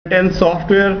contains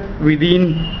software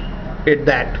within it,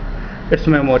 that its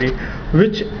memory,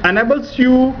 which enables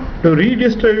you to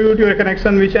redistribute your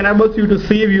connection, which enables you to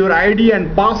save your ID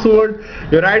and password.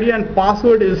 Your ID and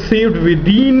password is saved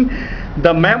within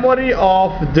the memory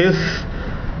of this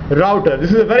router.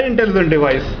 This is a very intelligent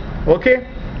device. Okay,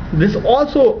 this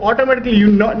also automatically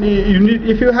you need,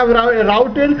 if you have a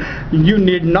router, you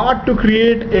need not to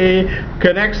create a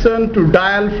connection to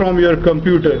dial from your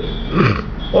computer.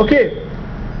 Okay,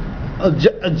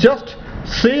 just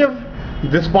save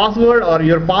this password or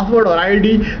your password or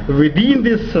ID within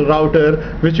this router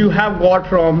which you have got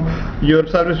from your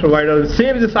service provider.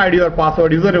 Save this ID or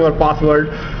password, username or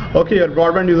password, okay, your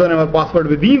broadband username or password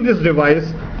within this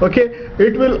device. Okay,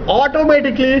 it will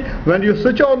automatically, when you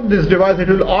switch on this device, it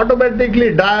will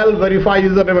automatically dial, verify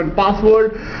username and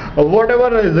password,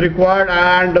 whatever is required,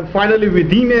 and finally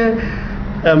within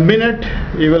a minute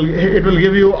it will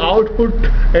give you output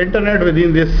internet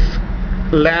within this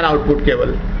LAN output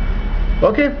cable.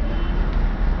 Okay,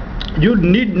 you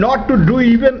need not to do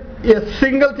even a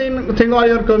single thing on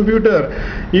your computer,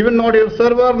 even not your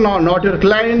server, not your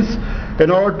clients,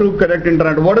 in order to connect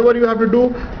internet. Whatever you have to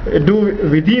do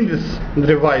within this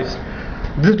device.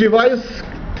 This device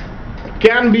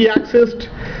can be accessed,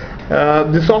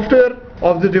 the software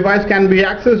of the device can be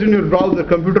accessed in your browser,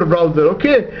 computer browser.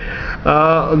 Okay,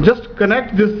 just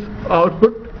connect this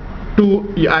output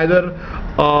to either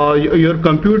your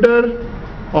computer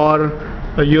or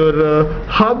your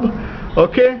hub.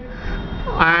 Okay,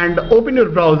 and open your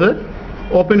browser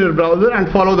and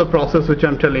follow the process which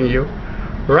I'm telling you,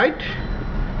 right?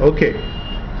 Okay,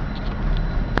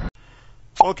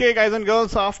 guys and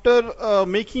girls, after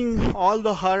making all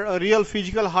the real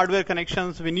physical hardware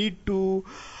connections, we need to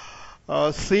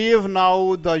save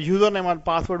now the username and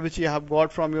password which you have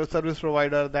got from your service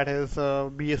provider, that is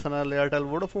BSNL, Airtel,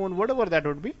 Vodafone, whatever that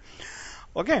would be.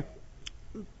 Okay,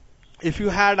 if you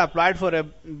had applied for a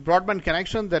broadband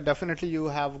connection, then definitely you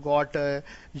have got a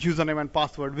username and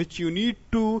password which you need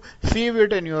to save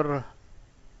it in your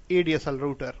ADSL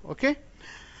router. Okay,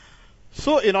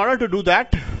 so in order to do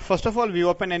that, first of all, we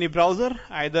open any browser,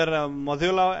 either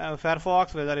Mozilla,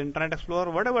 Firefox, whether Internet Explorer,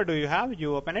 whatever do you have,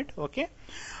 you open it. Okay,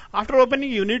 after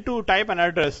opening, you need to type an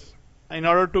address in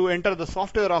order to enter the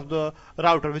software of the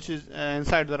router which is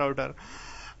inside the router.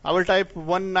 I will type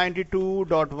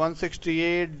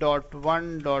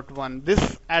 192.168.1.1.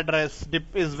 This address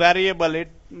is variable.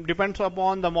 It depends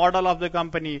upon the model of the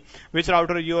company, which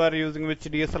router you are using, which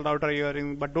DSL router you are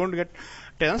using, but don't get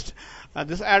tensed.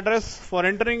 This address for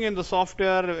entering in the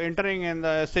software, entering in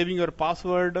the saving your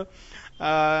password,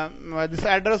 this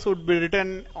address would be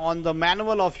written on the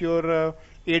manual of your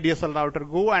ADSL router.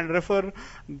 Go and refer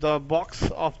the box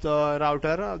of the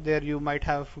router. There you might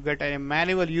have get a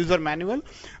manual, user manual.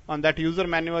 On that user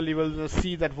manual, you will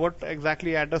see that what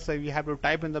exactly address we have to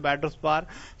type in the address bar,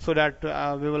 so that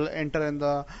we will enter in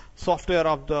the software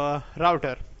of the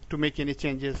router to make any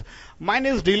changes. Mine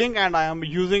is dealing, and I am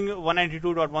using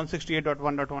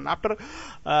 192.168.1.1.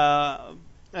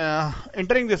 After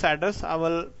entering this address, I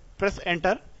will press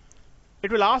enter.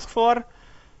 It will ask for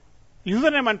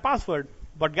username and password.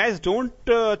 But guys, don't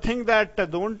think that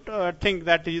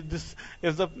this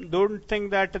is the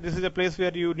this is a place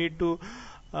where you need to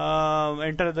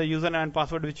enter the username and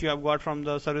password which you have got from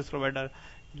the service provider.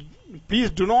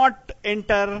 Please do not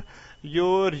enter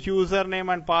your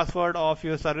username and password of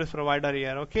your service provider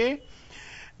here. Okay,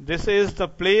 this is the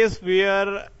place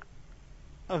where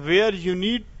you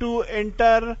need to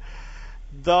enter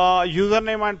the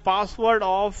username and password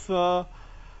of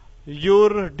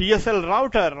your DSL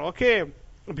router. Okay,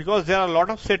 because there are a lot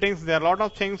of settings, there are a lot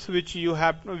of things which you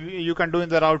can do in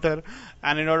the router,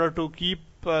 and in order to keep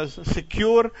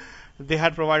secure, they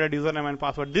had provided username and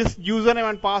password. This username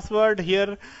and password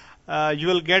here you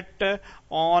will get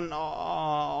on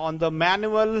the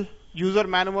manual, user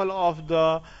manual of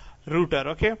the router.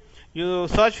 Okay, you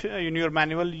search in your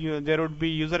manual, there would be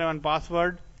username and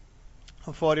password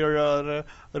for your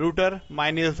router.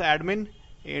 Mine is admin,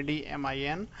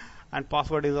 ADMIN, and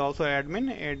password is also admin,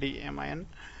 ADMIN.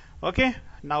 Okay,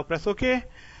 now press OK,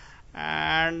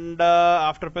 and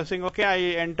after pressing OK, I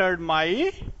entered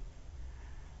my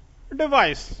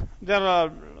device. There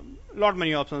are lot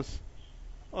many options.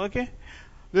 Okay,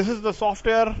 this is the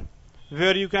software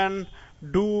where you can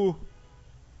do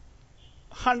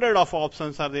hundred of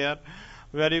options are there,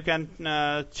 where you can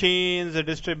change,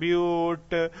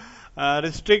 distribute,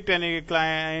 restrict any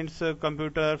client's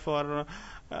computer for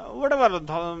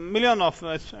whatever, million of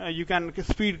you can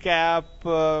speed cap.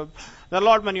 There are a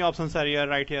lot many options are here,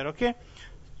 right here. Okay,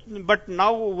 but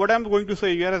now what I'm going to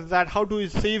say here is that how to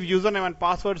save username and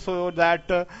password so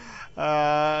that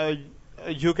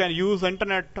you can use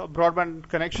internet broadband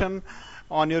connection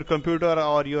on your computer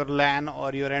or your LAN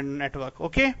or your end network.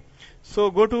 Okay,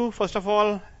 so go to, first of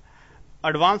all,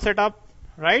 advanced setup,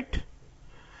 right?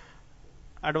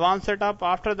 Advanced setup.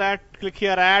 After that, click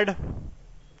here add,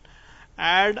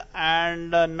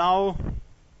 and now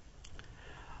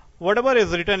whatever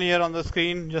is written here on the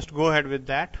screen, just go ahead with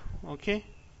that. Okay,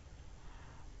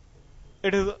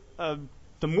 it is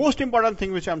the most important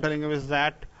thing which I'm telling you is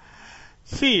that,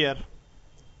 see here,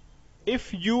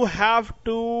 if you have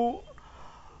to,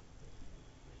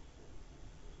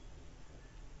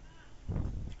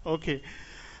 okay,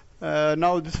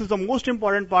 now this is the most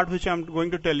important part which I'm going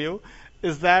to tell you,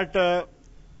 is that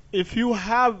if you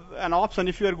have an option,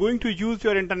 if you are going to use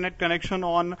your internet connection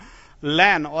on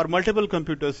LAN or multiple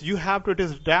computers, you have to, it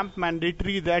is damn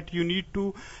mandatory that you need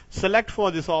to select for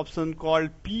this option called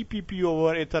PPP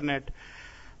over Ethernet,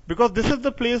 because this is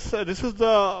the place, this is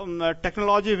the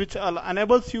technology which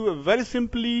enables you very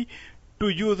simply to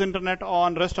use internet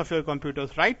on rest of your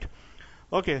computers, right?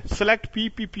 Okay, select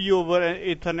PPP over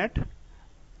Ethernet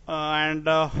and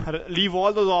leave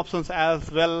all those options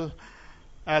as well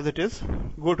as it is.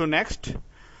 Go to next.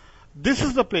 This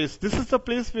is the place. This is the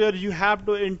place where you have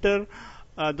to enter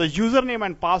the username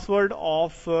and password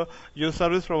of your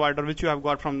service provider, which you have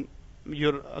got from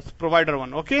your provider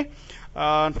one. Okay.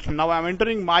 Now I'm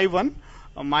entering my one.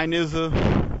 Mine is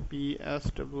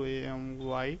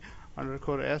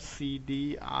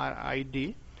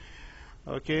PSWAMY_SCDRID.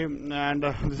 Okay, and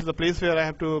this is the place where I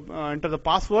have to enter the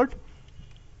password,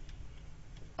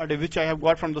 which I have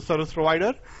got from the service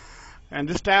provider. And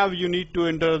this tab you need to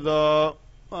enter the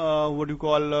what do you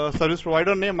call service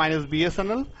provider name. Mine is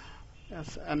BSNL.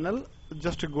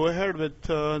 Just to go ahead with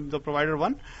the provider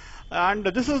one. And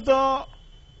this is the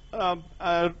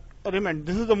remember,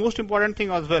 this is the most important thing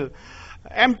as well.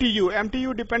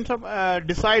 MTU depends on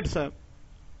decides.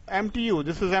 MTU,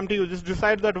 this is MTU. This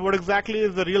decides that what exactly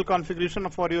is the real configuration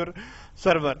for your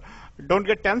server. Don't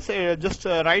get tense. Just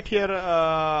write here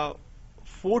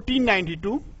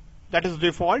 1492. That is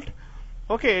default.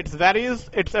 Okay, it varies.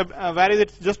 It's varies.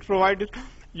 It's just provided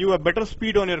you a better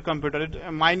speed on your computer.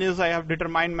 Mine is, I have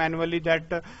determined manually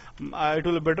that it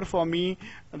will be better for me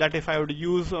that if I would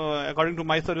use according to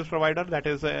my service provider, that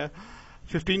is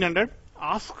 1500.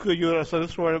 Ask your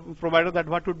service provider that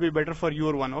what would be better for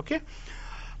your one. Okay,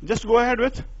 just go ahead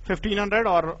with 1500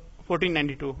 or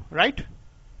 1492, right?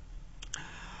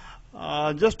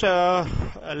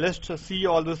 Let's see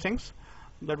all those things.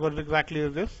 That what exactly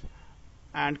is this,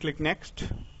 and click next.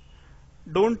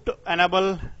 Don't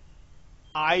enable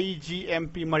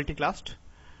IGMP multicast.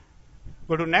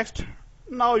 Go to next.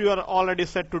 Now you are already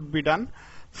set to be done.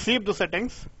 Save the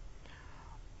settings.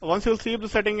 Once you save the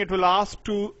setting, it will ask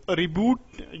to reboot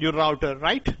your router,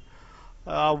 right?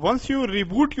 Once you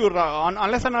reboot your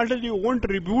unless and until you won't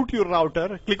reboot your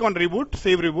router, click on reboot,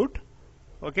 save reboot.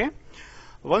 Okay.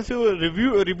 Once you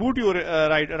reboot your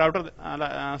router,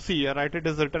 see, right, it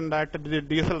is written that the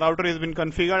DSL router has been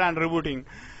configured and rebooting.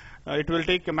 It will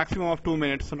take a maximum of 2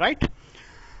 minutes, right?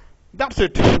 That's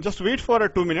it. Just wait for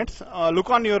 2 minutes. Look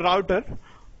on your router.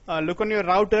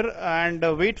 And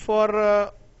wait for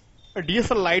a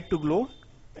DSL light to glow.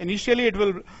 Initially, it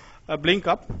will blink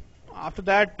up. After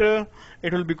that,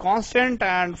 it will be constant,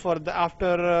 and for the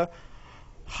after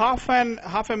half a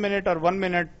minute or 1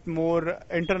 minute more,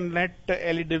 internet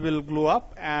LED will glow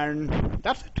up, and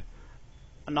that's it.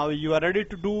 Now you are ready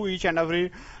to do each and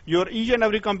every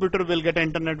computer will get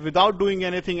internet without doing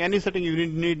anything, any setting. You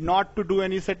need not to do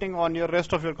any setting on your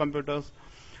rest of your computers.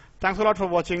 Thanks a lot for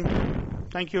watching.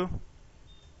 Thank you.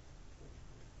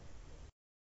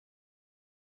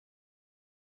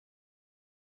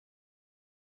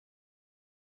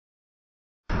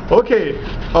 Okay,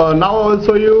 now I will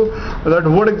show you that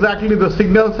what exactly the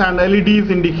signals and LEDs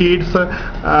indicates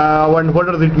and what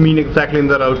does it mean exactly in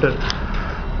the router.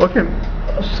 Okay,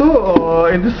 so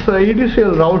in this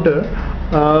EDCL router,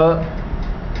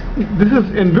 this is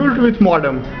inbuilt with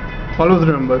modem. Always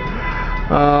remember,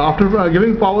 after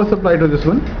giving power supply to this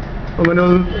one, when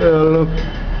you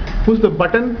push the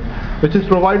button which is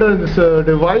provided in this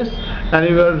device, and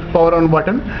you have power on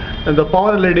button, and the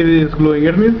power LED is glowing.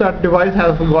 It means that device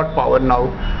has got power now.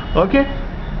 Okay,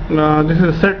 this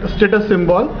is status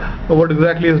symbol. What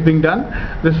exactly is being done?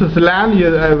 This is LAN,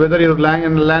 whether your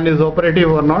LAN is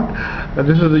operative or not.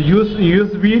 This is the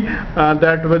USB,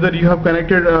 that whether you have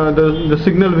connected the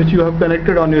signal which you have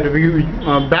connected on your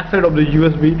backside of the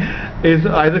USB is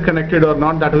either connected or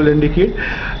not. That will indicate.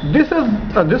 This is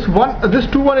these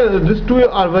two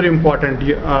are very important.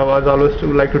 I always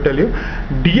like to tell you,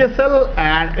 DSL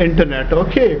and internet.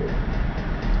 Okay.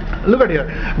 look at here,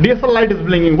 DSL light is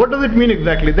blinking. What does it mean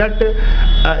exactly? That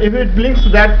if it blinks,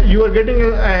 that you are getting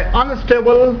an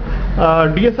unstable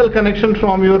DSL connection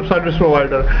from your service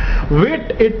provider.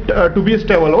 Wait it to be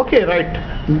stable. Okay, right,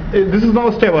 this is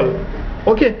now stable.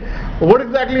 Okay, what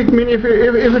exactly it means? If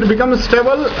it becomes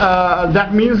stable,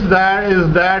 that means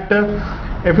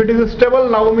if it is stable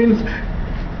now, means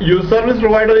your service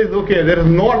provider is okay. There is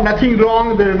nothing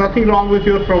wrong. There is nothing wrong with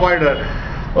your provider.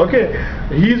 Okay,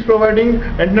 he is providing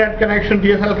internet connection,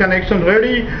 DSL connection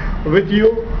ready with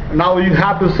you. Now you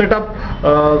have to set up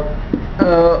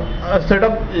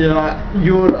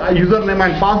your username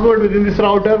and password within this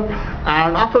router,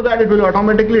 and after that it will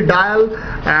automatically dial,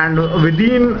 and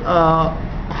within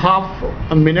half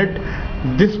a minute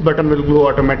this button will glow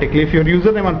automatically. If your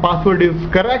username and password is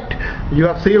correct, you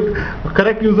have saved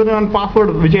correct username and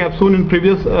password, which I have shown in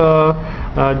previous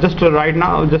just right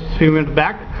now, just a few minutes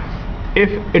back. If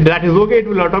that is okay, it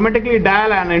will automatically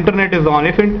dial and internet is on.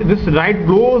 If this light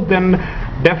glows, then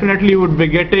definitely you would be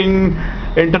getting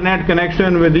internet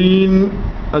connection within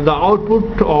the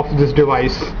output of this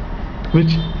device,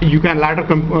 which you can later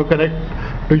connect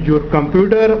to your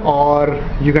computer, or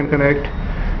you can connect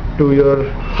to your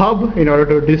hub in order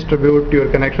to distribute your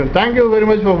connection. Thank you very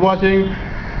much for watching,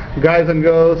 guys and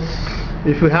girls.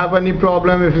 If you have any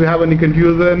problem, if you have any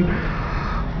confusion,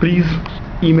 please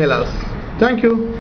email us. Thank you.